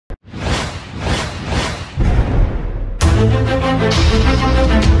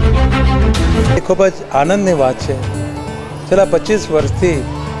એ ખૂબ જ આનંદની વાત છે. છેલ્લા 25 વર્ષથી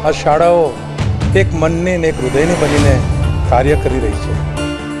આ શાળાઓ एक मन ने एक हृदय ने बनीने कार्य कर रही है.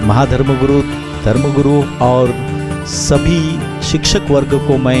 महाधर्मगुरु, धर्मगुरु और सभी शिक्षक वर्ग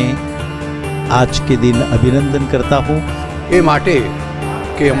को मैं आज के दिन अभिनंदन करता हूँ. ये माटे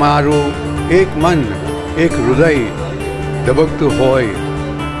कि हमारो एक मन एक हृदय धबकतु होय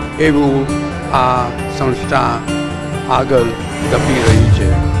एवं आ संस्था आगल धपी रही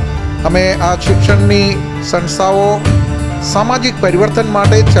है. अमे आ शिक्षणनी संस्थाओ सामाजिक परिवर्तन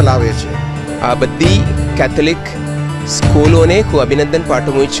माटे चलावे छे. आ बधी कैथोलिक स्कूलों ने खूब अभिनंदन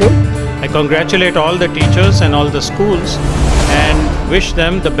पाठवुं छुं. I congratulate all the teachers and all the schools and wish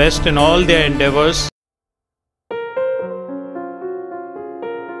them the best in all their endeavors.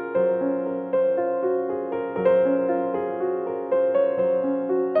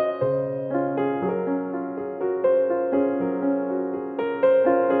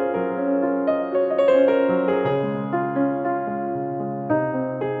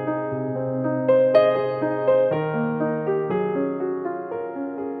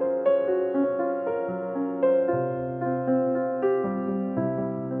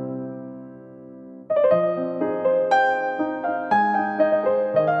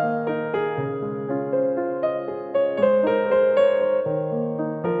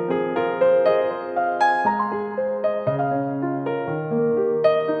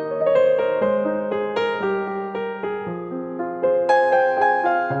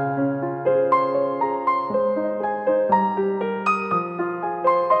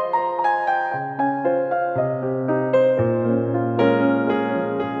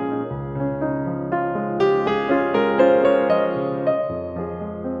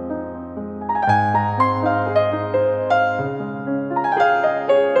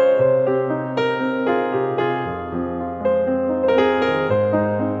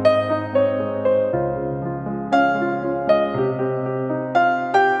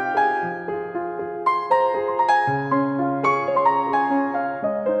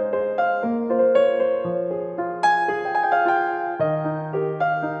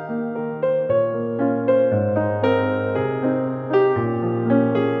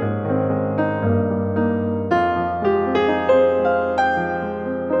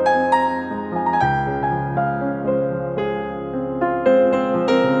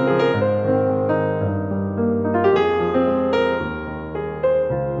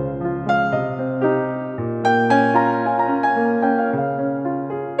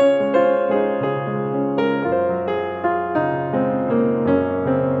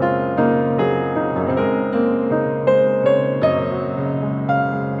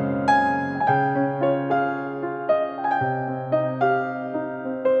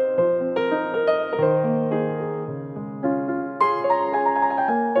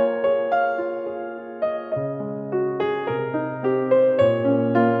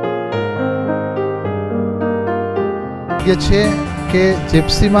 છે કે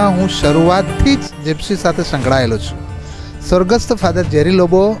જેપ્સીમાં હું શરૂઆતથી જ જેપ્સી સાથે સંકળાયેલો છું. સ્વર્ગસ્થ ફાધર જેરી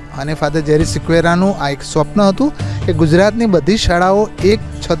લોબો અને ફાધર જેરી સિક્વેરાનું આ એક સ્વપ્ન હતું કે ગુજરાતની બધી શાળાઓ એક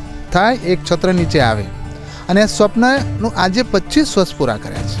છત થાય, એક છત્ર નીચે આવે, અને આ સ્વપ્નનું આજે 25 વર્ષ પૂરા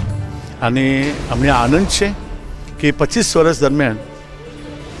કર્યા છે. અને અમને આનંદ છે કે 25 વર્ષ દરમિયાન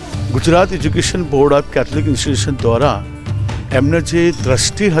Gujarat education board of Catholic institution દ્વારા એમને જે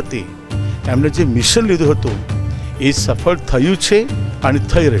દ્રષ્ટિ હતી, એમને જે મિશન લીધું હતું એ સફળ થયું છે અને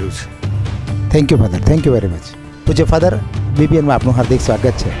થઈ રહ્યું છે. Thank you father, thank you very much. પૂજ્ય ફાધર, બીબીએનમાં આપનું હાર્દિક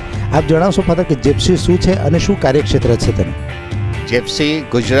સ્વાગત છે. આપ જણાવશો ફાધર કે જેપ્સી શું છે અને શું કાર્યક્ષેત્ર છે તેનું? જેપ્સી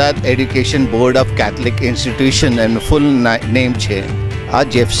Gujarat education board of Catholic institution એનું ફૂલ નેમ છે. આ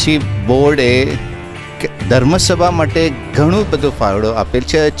જેપ્સી બોર્ડે ધર્મસભા માટે ઘણું બધો ફાળો આપેલ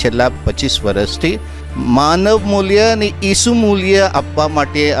છે છેલ્લા 25 વર્ષથી. માનવ મૂલ્ય અને ઈસુ મૂલ્ય આપવા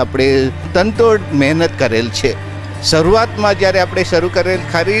માટે આપણે તનતોડ મહેનત કરેલ છે. શરૂઆતમાં જ્યારે આપણે શરૂ કરેલ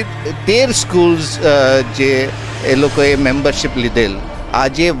ખરી 13 સ્કૂલ્સ જે એ લોકોએ મેમ્બરશિપ લીધેલ,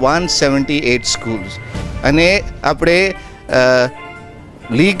 આજે 178 સ્કૂલ્સ, અને આપણે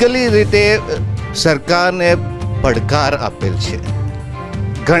લીગલી રીતે સરકારને પડકાર આપેલ છે.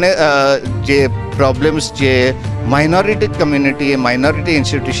 જે પ્રોબ્લેમ્સ જે માઇનોરિટી કમ્યુનિટી, માઇનોરિટી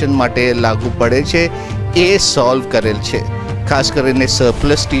ઇન્સ્ટિટ્યુશન માટે લાગુ પડે છે એ સોલ્વ કરેલ છે. ખાસ કરીને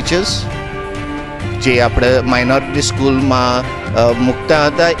સરપ્લસ ટીચર્સ જે આપણે માઇનોરિટી સ્કૂલમાં મૂકતા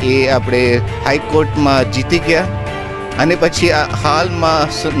હતા એ આપણે હાઈકોર્ટમાં જીતી ગયા, અને પછી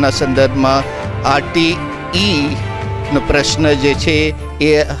હાલમાં સંદર્ભમાં RTE નો પ્રશ્ન જે છે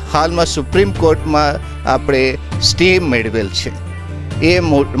એ હાલમાં સુપ્રીમ કોર્ટમાં આપણે સ્ટે મેળવેલ છે. એ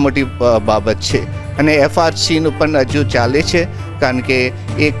મોટી બાબત છે. અને એફઆરસીનું પણ હજુ ચાલે છે, કારણ કે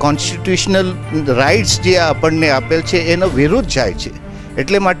એ કોન્સ્ટિટ્યુશનલ રાઇટ્સ જે આપણને આપેલ છે એનો વિરુદ્ધ જાય છે.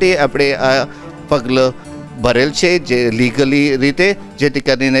 એટલે માટે આપણે આ પગલું ભરેલ છે જે લીગલી રીતે, જેથી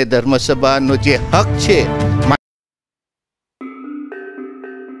કરીને ધર્મસભાનો જે હક છે